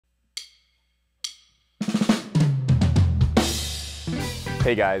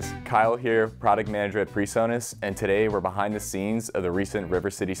Hey guys, Kyle here, product manager at PreSonus, and today we're behind the scenes of the recent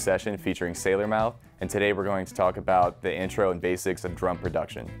River City session featuring Sailor Mouth, and today we're going to talk about the intro and basics of drum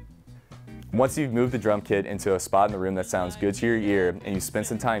production. Once you've moved the drum kit into a spot in the room that sounds good to your ear and you spend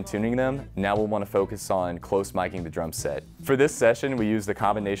some time tuning them, now we'll want to focus on close miking the drum set. For this session, we used a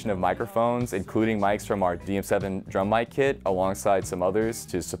combination of microphones, including mics from our DM7 drum mic kit alongside some others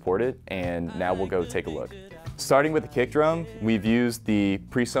to support it, and now we'll go take a look. Starting with the kick drum, we've used the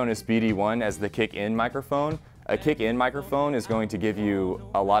PreSonus BD1 as the kick-in microphone. A kick-in microphone is going to give you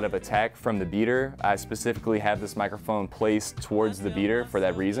a lot of attack from the beater. I specifically have this microphone placed towards the beater for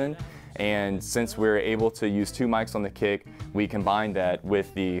that reason. And since we're able to use two mics on the kick, we combine that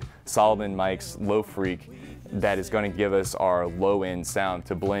with the Solomon Mic's Low Freak that is going to give us our low-end sound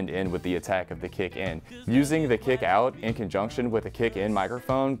to blend in with the attack of the kick-in. Using the kick-out in conjunction with a kick-in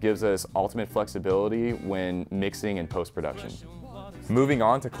microphone gives us ultimate flexibility when mixing and post-production. Moving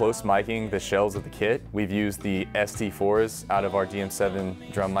on to close miking the shells of the kit, we've used the ST4s out of our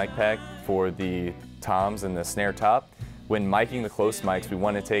DM7 drum mic pack for the toms and the snare top. When miking the close mics, we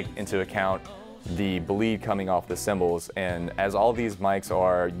want to take into account the bleed coming off the cymbals, and as all these mics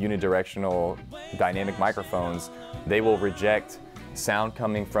are unidirectional dynamic microphones, they will reject sound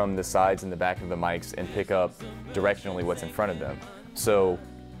coming from the sides and the back of the mics and pick up directionally what's in front of them. So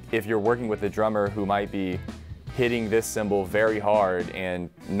if you're working with a drummer who might be hitting this cymbal very hard and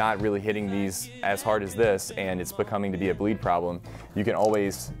not really hitting these as hard as this, and it's becoming to be a bleed problem, you can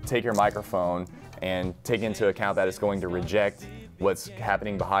always take your microphone and take into account that it's going to reject what's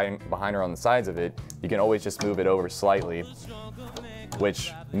happening behind her on the sides of it. You can always just move it over slightly,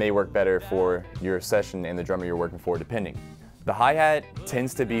 which may work better for your session and the drummer you're working for, depending. The hi-hat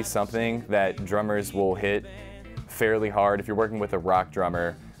tends to be something that drummers will hit fairly hard. If you're working with a rock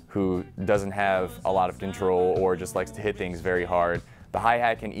drummer who doesn't have a lot of control or just likes to hit things very hard, the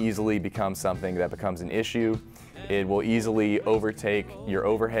hi-hat can easily become something that becomes an issue. It will easily overtake your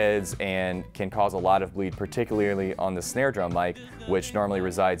overheads and can cause a lot of bleed, particularly on the snare drum mic, which normally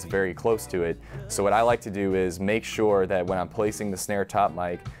resides very close to it. So what I like to do is make sure that when I'm placing the snare top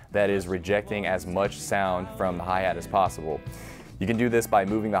mic, that is rejecting as much sound from the hi-hat as possible. You can do this by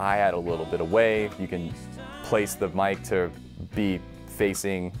moving the hi-hat a little bit away. You can place the mic to be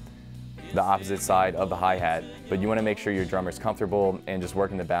facing the opposite side of the hi-hat, but you want to make sure your drummer's comfortable and just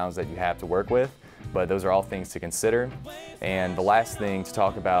working the bounds that you have to work with. But those are all things to consider. And the last thing to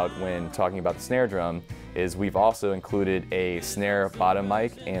talk about when talking about the snare drum is we've also included a snare bottom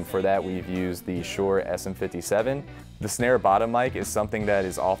mic, and for that we've used the Shure SM57. The snare bottom mic is something that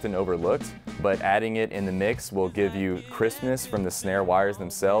is often overlooked, but adding it in the mix will give you crispness from the snare wires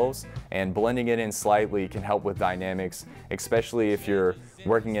themselves, and blending it in slightly can help with dynamics, especially if you're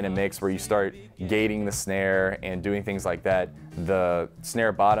working in a mix where you start gating the snare and doing things like that. The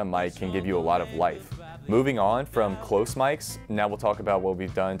snare bottom mic can give you a lot of life. Moving on from close mics, now we'll talk about what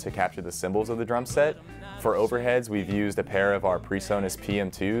we've done to capture the cymbals of the drum set. For overheads, we've used a pair of our PreSonus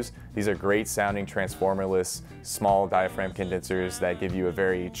PM2s. These are great sounding transformerless small diaphragm condensers that give you a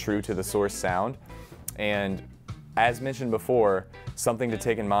very true to the source sound. And as mentioned before, something to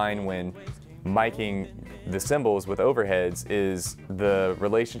take in mind when miking the cymbals with overheads is the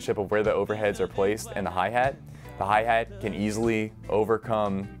relationship of where the overheads are placed and the hi-hat. The hi-hat can easily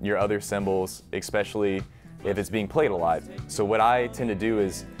overcome your other cymbals, especially if it's being played a lot. So what I tend to do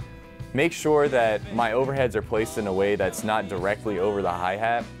is make sure that my overheads are placed in a way that's not directly over the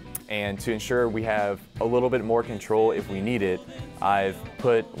hi-hat, and to ensure we have a little bit more control if we need it, I've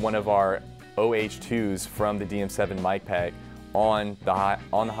put one of our OH2s from the DM7 mic pack on the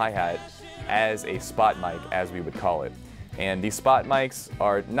hi-hat as a spot mic, as we would call it. And these spot mics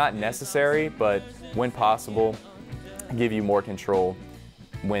are not necessary, but when possible, give you more control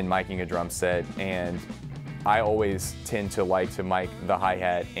when miking a drum set, and I always tend to like to mic the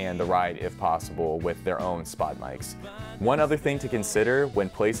hi-hat and the ride, if possible, with their own spot mics. One other thing to consider when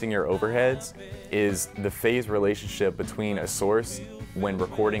placing your overheads is the phase relationship between a source when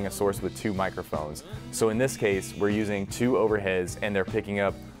recording a source with two microphones. So in this case, we're using two overheads and they're picking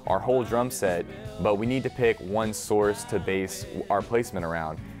up our whole drum set, but we need to pick one source to base our placement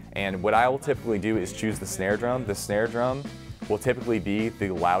around. And what I will typically do is choose the snare drum. The snare drum will typically be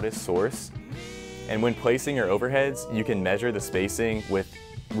the loudest source. And when placing your overheads, you can measure the spacing with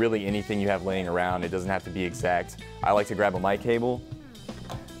really anything you have laying around. It doesn't have to be exact. I like to grab a mic cable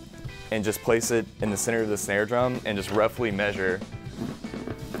and just place it in the center of the snare drum and just roughly measure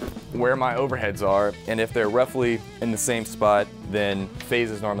where my overheads are. And if they're roughly in the same spot, then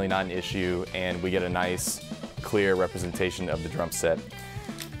phase is normally not an issue and we get a nice, clear representation of the drum set.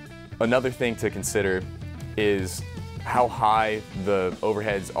 Another thing to consider is how high the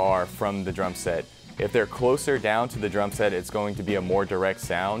overheads are from the drum set. If they're closer down to the drum set, it's going to be a more direct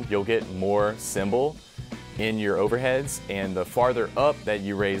sound. You'll get more cymbal in your overheads, and the farther up that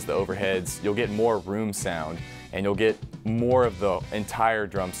you raise the overheads, you'll get more room sound, and you'll get more of the entire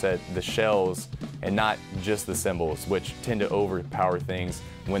drum set, the shells, and not just the cymbals, which tend to overpower things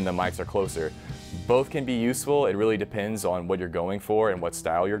when the mics are closer. Both can be useful. It really depends on what you're going for and what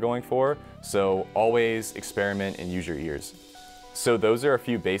style you're going for. So always experiment and use your ears. So those are a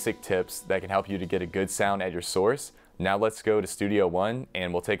few basic tips that can help you to get a good sound at your source. Now let's go to Studio One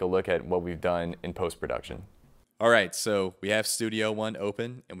and we'll take a look at what we've done in post-production. All right, so we have Studio One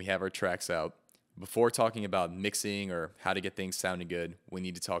open and we have our tracks out. Before talking about mixing or how to get things sounding good, we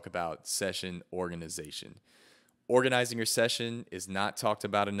need to talk about session organization. Organizing your session is not talked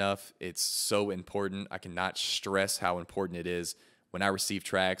about enough. It's so important. I cannot stress how important it is. When I receive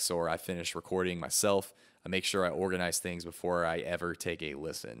tracks or I finish recording myself, I make sure I organize things before I ever take a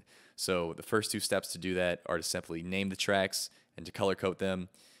listen. So the first two steps to do that are to simply name the tracks and to color code them.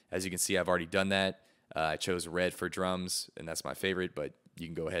 As you can see, I've already done that. I chose red for drums, and that's my favorite, but you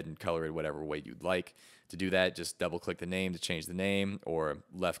can go ahead and color it whatever way you'd like. To do that, just double click the name to change the name, or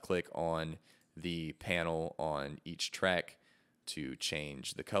left click on the panel on each track to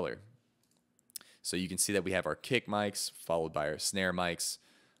change the color. So you can see that we have our kick mics, followed by our snare mics,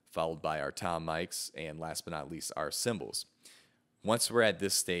 followed by our tom mics, and last but not least, our cymbals. Once we're at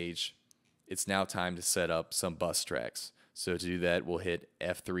this stage, it's now time to set up some bus tracks. So to do that, we'll hit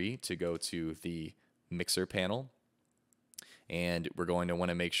F3 to go to the mixer panel. And we're going to want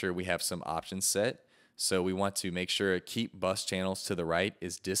to make sure we have some options set. So we want to make sure keep bus channels to the right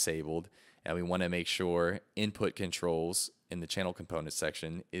is disabled, and we want to make sure input controls in the channel components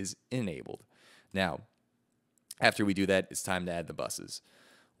section is enabled. Now, after we do that, it's time to add the buses.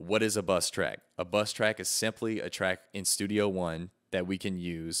 What is a bus track? A bus track is simply a track in Studio One that we can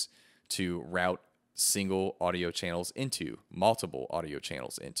use to route single audio channels into, multiple audio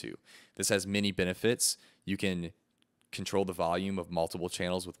channels into. This has many benefits. You can control the volume of multiple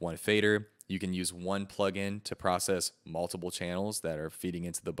channels with one fader. You can use one plugin to process multiple channels that are feeding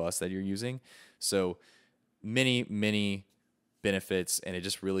into the bus that you're using. So many benefits, and it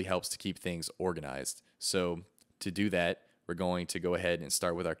just really helps to keep things organized. So to do that, we're going to go ahead and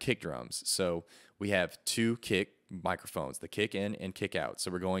start with our kick drums. So we have two kick microphones, the kick in and kick out.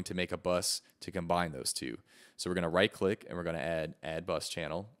 So we're going to make a bus to combine those two. So we're going to right click and we're going to add bus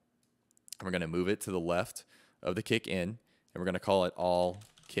channel. And we're going to move it to the left of the kick in, and we're going to call it all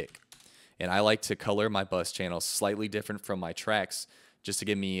kick. And I like to color my bus channels slightly different from my tracks just to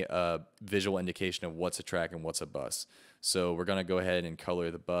give me a visual indication of what's a track and what's a bus. So we're going to go ahead and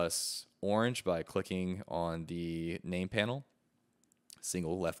color the bus orange by clicking on the name panel,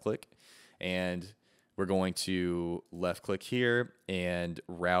 single left click, and we're going to left click here and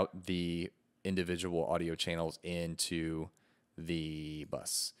route the individual audio channels into the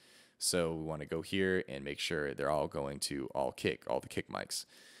bus. So we want to go here and make sure they're all going to all the kick mics.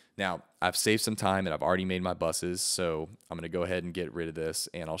 Now, I've saved some time and I've already made my buses, so I'm going to go ahead and get rid of this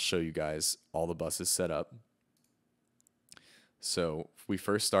and I'll show you guys all the buses set up. So we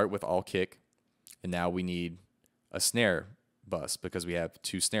first start with all kick, and now we need a snare bus because we have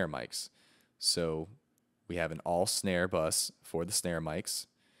two snare mics. So we have an all snare bus for the snare mics,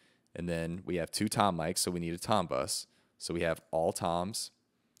 and then we have two tom mics, so we need a tom bus. So we have all toms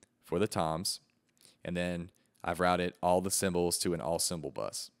for the toms, and then I've routed all the cymbals to an all cymbal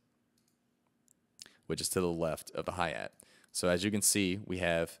bus, which is to the left of the hi-hat. So as you can see, we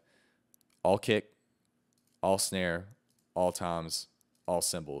have all kick, all snare, all toms, all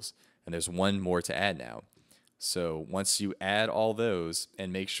cymbals, and there's one more to add now. So once you add all those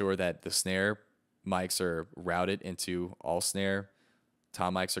and make sure that the snare mics are routed into all snare,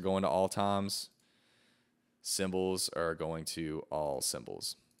 tom mics are going to all toms, cymbals are going to all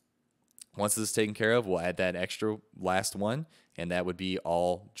cymbals. Once this is taken care of, we'll add that extra last one, and that would be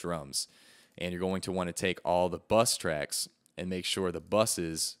all drums. And you're going to want to take all the bus tracks and make sure the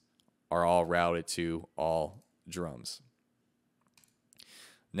buses are all routed to all drums.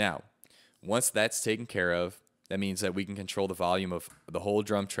 Now, once that's taken care of, that means that we can control the volume of the whole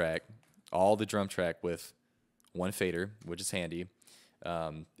drum track, all the drum track with one fader, which is handy.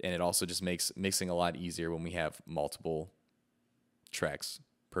 And it also just makes mixing a lot easier when we have multiple tracks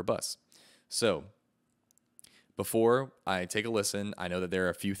per bus. So before I take a listen, I know that there are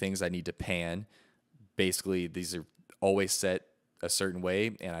a few things I need to pan. Basically, these are always set a certain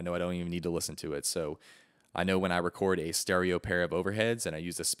way, and I know I don't even need to listen to it. So I know when I record a stereo pair of overheads and I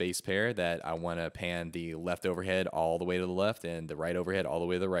use a space pair that I want to pan the left overhead all the way to the left and the right overhead all the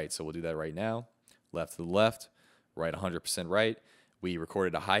way to the right. So we'll do that right now. Left to the left, right, 100% right. We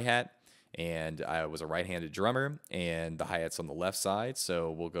recorded a hi-hat, and I was a right-handed drummer, and the hi-hat's on the left side,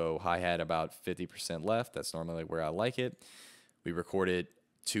 so we'll go hi-hat about 50% left. That's normally where I like it. We recorded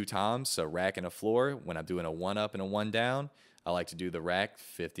 2 toms, so rack and a floor. When I'm doing a 1 up and a 1 down, I like to do the rack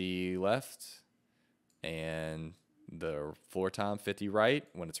 50 left and the floor tom 50 right,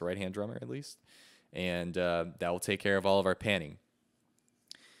 when it's a right-hand drummer at least. And that will take care of all of our panning.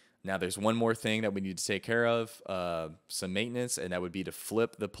 Now there's one more thing that we need to take care of, some maintenance, and that would be to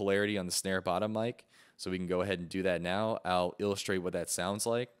flip the polarity on the snare bottom mic. So we can go ahead and do that now. I'll illustrate what that sounds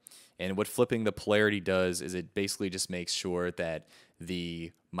like. And what flipping the polarity does is it basically just makes sure that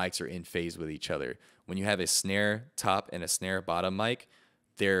the mics are in phase with each other. When you have a snare top and a snare bottom mic,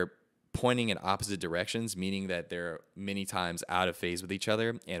 they're pointing in opposite directions, meaning that they're many times out of phase with each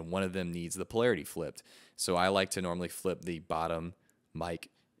other, and one of them needs the polarity flipped. So I like to normally flip the bottom mic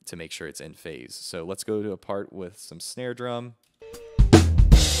to make sure it's in phase. So let's go to a part with some snare drum.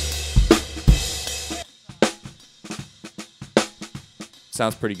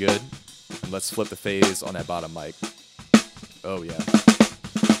 Sounds pretty good. And let's flip the phase on that bottom mic. Oh yeah.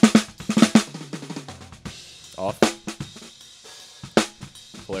 Off.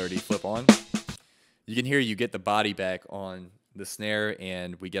 Polarity flip on. You can hear you get the body back on the snare,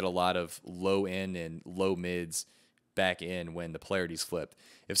 and we get a lot of low end and low mids back in when the polarity's flipped.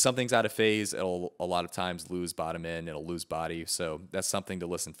 If something's out of phase, it'll a lot of times lose bottom end, it'll lose body, so that's something to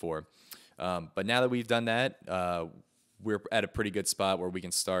listen for. But now that we've done that, we're at a pretty good spot where we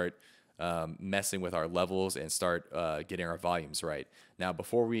can start messing with our levels and start getting our volumes right. Now,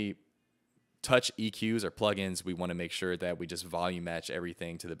 before we touch EQs or plugins, we want to make sure that we just volume match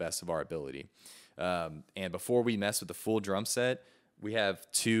everything to the best of our ability. And before we mess with the full drum set, we have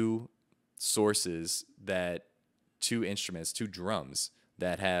 2 sources that 2 instruments, 2 drums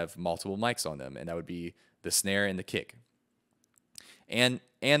that have multiple mics on them, and that would be the snare and the kick. And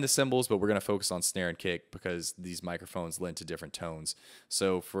the cymbals, but we're going to focus on snare and kick because these microphones lend to different tones.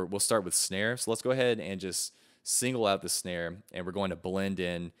 So we'll start with snare. So let's go ahead and just single out the snare, and we're going to blend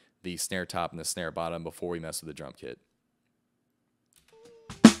in the snare top and the snare bottom before we mess with the drum kit.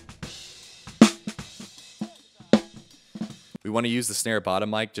 We want to use the snare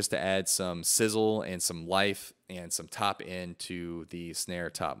bottom mic just to add some sizzle and some life and some top end to the snare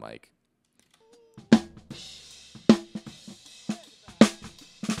top mic.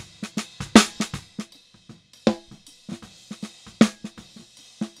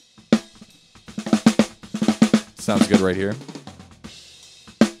 Sounds good right here.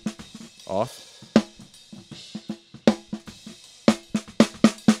 Off.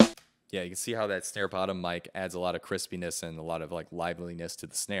 Yeah, you can see how that snare bottom mic adds a lot of crispiness and a lot of like liveliness to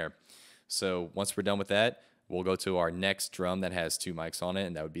the snare. So once we're done with that, we'll go to our next drum that has 2 mics on it,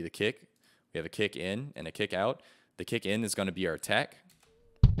 and that would be the kick. We have a kick in and a kick out. The kick in is going to be our attack.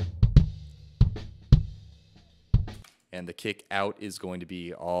 And the kick out is going to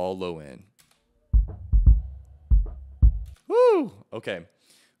be all low end. Woo! Okay,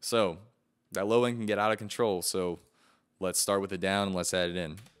 so that low end can get out of control, so let's start with the down and let's add it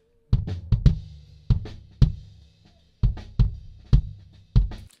in.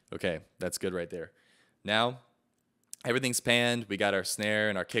 Okay, that's good right there. Now, everything's panned. We got our snare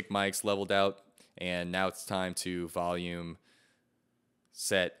and our kick mics leveled out, and now it's time to volume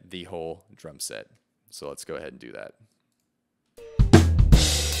set the whole drum set. So let's go ahead and do that.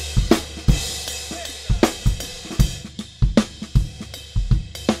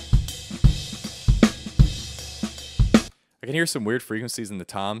 I can hear some weird frequencies in the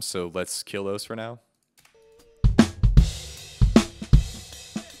toms, so let's kill those for now.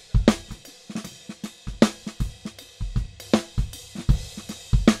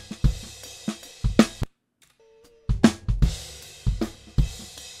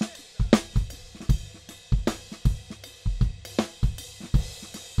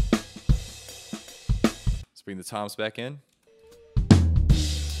 Let's bring the toms back in.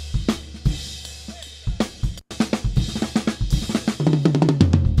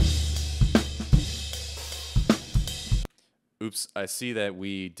 Oops, I see that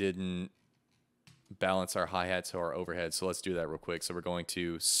we didn't balance our hi-hat to our overhead, so let's do that real quick. So we're going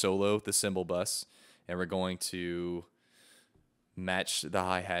to solo the cymbal bus, and we're going to match the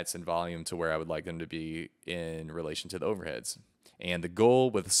hi-hats and volume to where I would like them to be in relation to the overheads. And the goal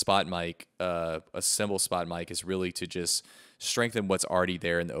with a spot mic, a cymbal spot mic, is really to just strengthen what's already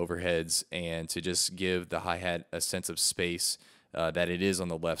there in the overheads and to just give the hi-hat a sense of space that it is on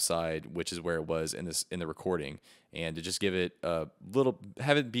the left side, which is where it was in the recording, and to just give it a little,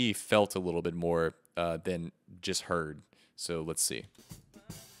 have it be felt a little bit more than just heard. So let's see.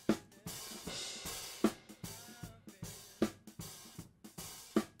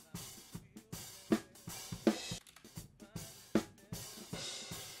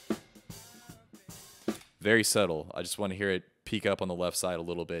 very subtle. I just want to hear it peak up on the left side a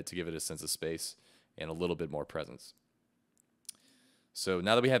little bit to give it a sense of space and a little bit more presence. So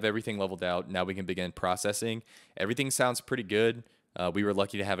now that we have everything leveled out, now we can begin processing. Everything sounds pretty good. We were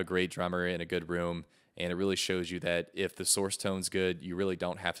lucky to have a great drummer in a good room, and it really shows you that if the source tone's good, you really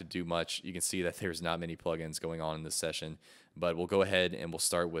don't have to do much. You can see that there's not many plugins going on in this session, but we'll go ahead and we'll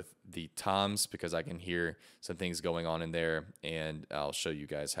start with the toms because I can hear some things going on in there, and I'll show you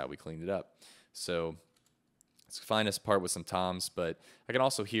guys how we cleaned it up. So let's find this part with some toms, but I can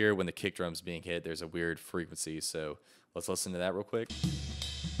also hear when the kick drum's being hit, there's a weird frequency. So let's listen to that real quick.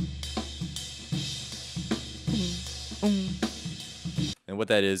 And what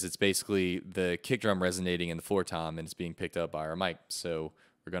that is, it's basically the kick drum resonating in the floor tom, and it's being picked up by our mic. So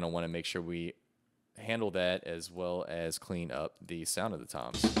we're going to want to make sure we handle that as well as clean up the sound of the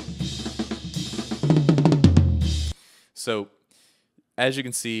toms. So as you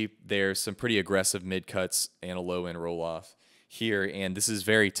can see, there's some pretty aggressive mid cuts and a low end roll off here, and this is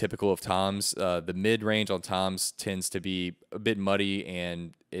very typical of toms. The mid range on toms tends to be a bit muddy,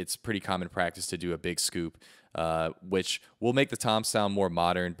 and it's pretty common practice to do a big scoop, which will make the tom sound more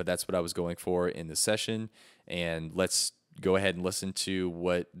modern, but that's what I was going for in the session. And let's go ahead and listen to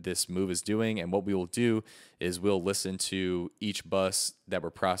what this move is doing. And what we will do is we'll listen to each bus that we're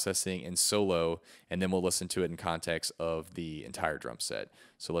processing in solo, and then we'll listen to it in context of the entire drum set.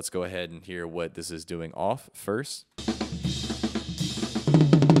 So let's go ahead and hear what this is doing off first.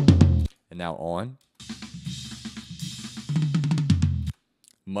 And now on.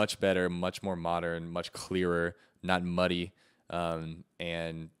 Much better, much more modern, much clearer, not muddy.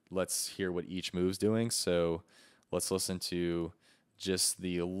 And let's hear what each move's doing. So let's listen to just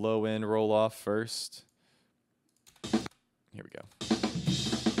the low end roll off first. Here we go.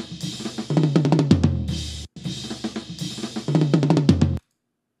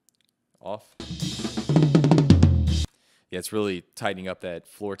 Off. Yeah, it's really tightening up that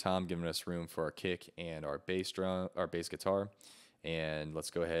floor tom, giving us room for our kick and our bass drum, our bass guitar. And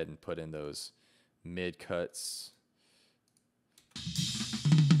let's go ahead and put in those mid cuts.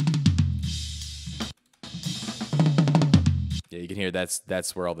 Yeah, you can hear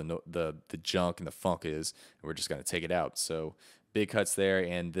that's where all the junk and the funk is, and we're just going to take it out. So big cuts there,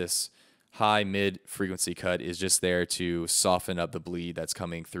 and this high mid frequency cut is just there to soften up the bleed that's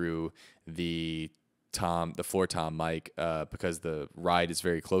coming through the floor tom mic, because the ride is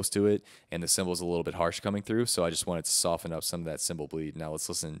very close to it and the cymbal is a little bit harsh coming through. So I just wanted to soften up some of that cymbal bleed. Now let's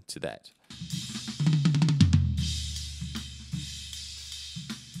listen to that.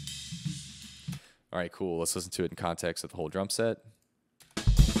 All right, cool. Let's listen to it in context of the whole drum set.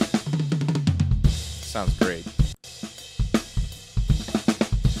 Sounds great.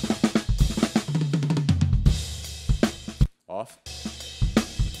 Off.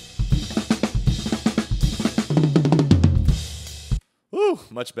 Woo,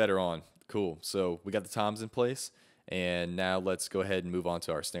 much better on. Cool. So we got the toms in place, and now let's go ahead and move on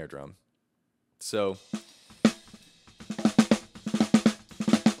to our snare drum. So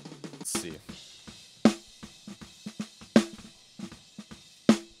let's see.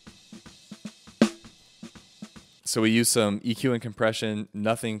 So we use some EQ and compression,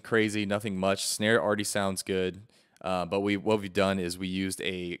 nothing crazy, nothing much. Snare already sounds good, but what we've done is we used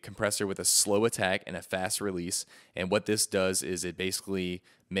a compressor with a slow attack and a fast release. And what this does is it basically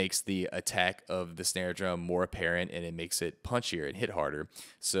makes the attack of the snare drum more apparent, and it makes it punchier and hit harder.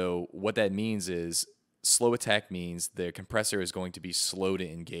 So what that means is slow attack means the compressor is going to be slow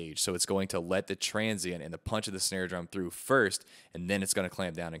to engage. So it's going to let the transient and the punch of the snare drum through first, and then it's going to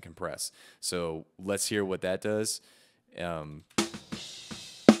clamp down and compress. So let's hear what that does.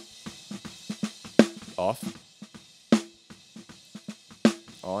 Off.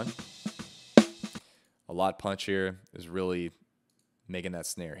 On. A lot punchier, is really making that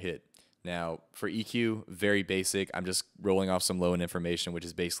snare hit. Now, for EQ, very basic. I'm just rolling off some low-end information, which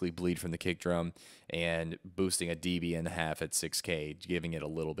is basically bleed from the kick drum, and boosting a dB and a half at 6K, giving it a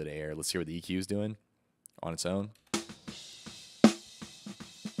little bit of air. Let's hear what the EQ is doing on its own.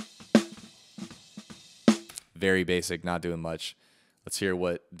 Very basic, not doing much. Let's hear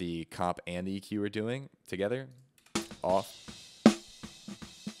what the comp and the EQ are doing together. Off.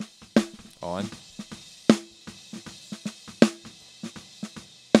 On.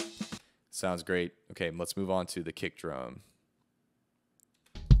 Sounds great. Okay, let's move on to the kick drum.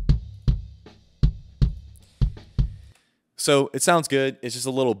 So it sounds good. It's just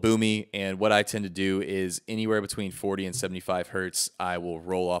a little boomy. And what I tend to do is anywhere between 40 and 75 hertz, I will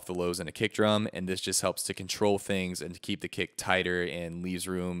roll off the lows in a kick drum. And this just helps to control things and to keep the kick tighter and leaves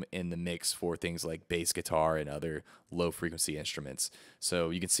room in the mix for things like bass guitar and other low frequency instruments.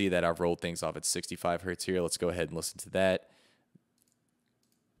 So you can see that I've rolled things off at 65 hertz here. Let's go ahead and listen to that.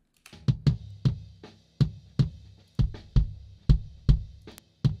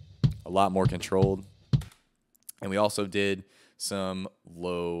 A lot more controlled. And we also did some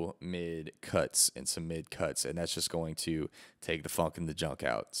low mid cuts and some mid cuts, and that's just going to take the funk and the junk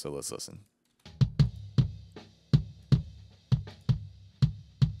out. So let's listen.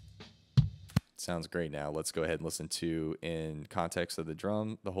 Sounds great now. Let's go ahead and listen to in context of the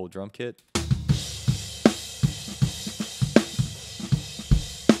drum, the whole drum kit.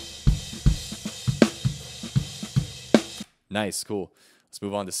 Nice, cool. Let's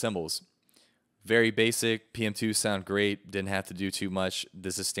move on to cymbals. Very basic. PM2s sound great. Didn't have to do too much.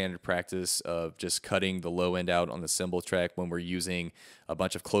 This is standard practice of just cutting the low end out on the cymbal track when we're using a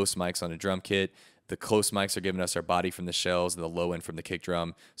bunch of close mics on a drum kit. The close mics are giving us our body from the shells and the low end from the kick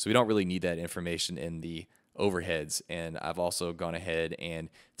drum. So we don't really need that information in the overheads. And I've also gone ahead and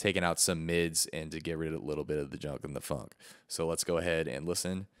taken out some mids and to get rid of a little bit of the junk and the funk. So let's go ahead and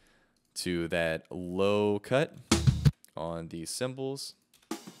listen to that low cut on these cymbals.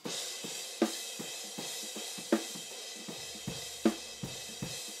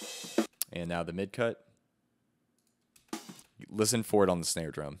 And now the mid cut. Listen for it on the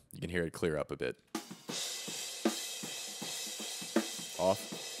snare drum. You can hear it clear up a bit. Off.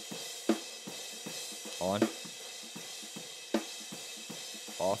 On.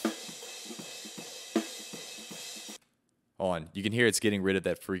 Off. On. You can hear it's getting rid of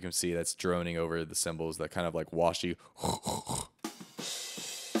that frequency that's droning over the cymbals, that kind of like washy.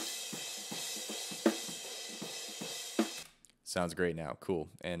 Sounds great now. Cool.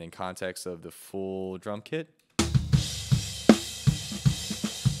 And in context of the full drum kit.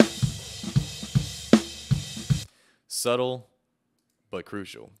 Subtle, but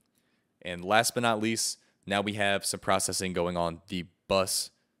crucial. And last but not least, now we have some processing going on the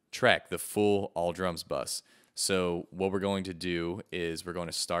bus track, the full all drums bus. So what we're going to do is we're going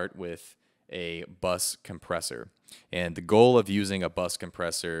to start with a bus compressor. And the goal of using a bus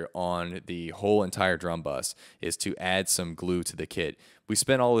compressor on the whole entire drum bus is to add some glue to the kit. We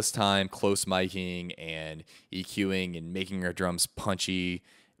spent all this time close miking and EQing and making our drums punchy,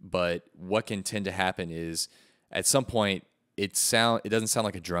 but what can tend to happen is at some point it doesn't sound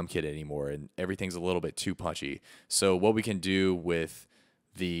like a drum kit anymore, and everything's a little bit too punchy. So what we can do with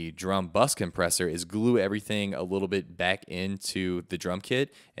the drum bus compressor is glue everything a little bit back into the drum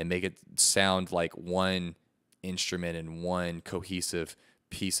kit and make it sound like one instrument and one cohesive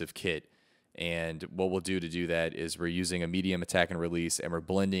piece of kit. And what we'll do to do that is we're using a medium attack and release, and we're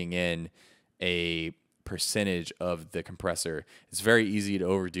blending in a percentage of the compressor. It's very easy to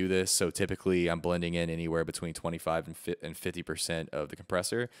overdo this, so typically I'm blending in anywhere between 25 and 50% of the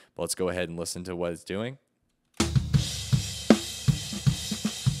compressor. But let's go ahead and listen to what it's doing.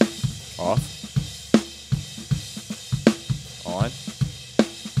 Off. On.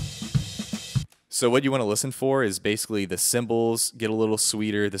 So what you want to listen for is basically the cymbals get a little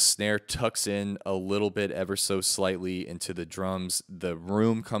sweeter, the snare tucks in a little bit ever so slightly into the drums, the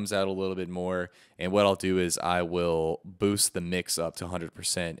room comes out a little bit more, and what I'll do is I will boost the mix up to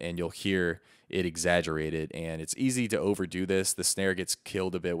 100%, and you'll hear it exaggerated, and it's easy to overdo this. The snare gets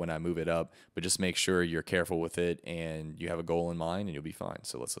killed a bit when I move it up, but just make sure you're careful with it and you have a goal in mind and you'll be fine.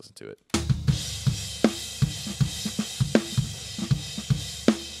 So let's listen to it.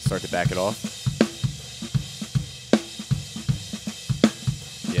 Start to back it off.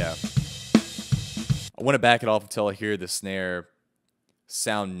 Yeah. I want to back it off until I hear the snare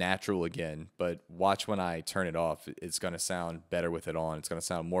sound natural again, but watch when I turn it off. It's going to sound better with it on. It's going to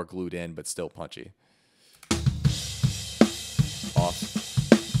sound more glued in, but still punchy. Off.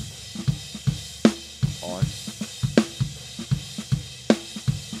 On.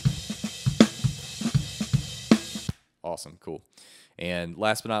 Awesome, cool. And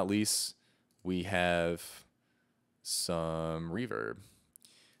last but not least, we have some reverb.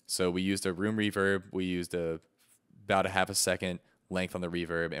 So we used a room reverb. We used about a half a second length on the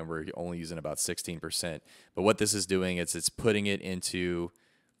reverb, and we're only using about 16%. But what this is doing is it's putting it into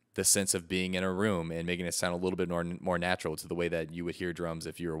the sense of being in a room and making it sound a little bit more natural to the way that you would hear drums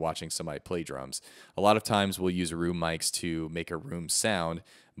if you were watching somebody play drums. A lot of times we'll use room mics to make a room sound,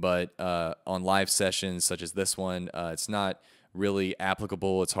 but on live sessions such as this one, it's not really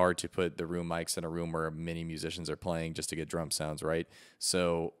applicable. It's hard to put the room mics in a room where many musicians are playing just to get drum sounds right.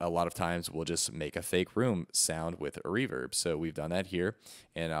 So a lot of times we'll just make a fake room sound with a reverb. So we've done that here,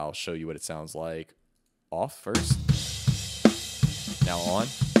 and I'll show you what it sounds like off first. Now on.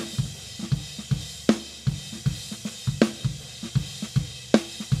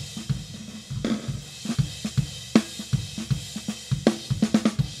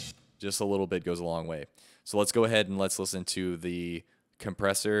 Just a little bit goes a long way. So let's go ahead and let's listen to the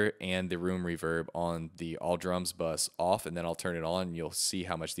compressor and the room reverb on the all drums bus off, and then I'll turn it on and you'll see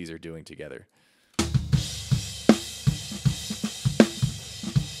how much these are doing together.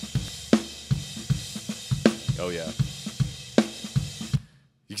 Oh yeah.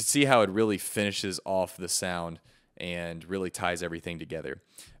 You can see how it really finishes off the sound and really ties everything together.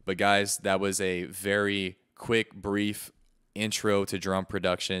 But guys, that was a very quick, brief intro to drum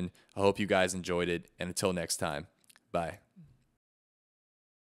production. I hope you guys enjoyed it, and until next time, bye.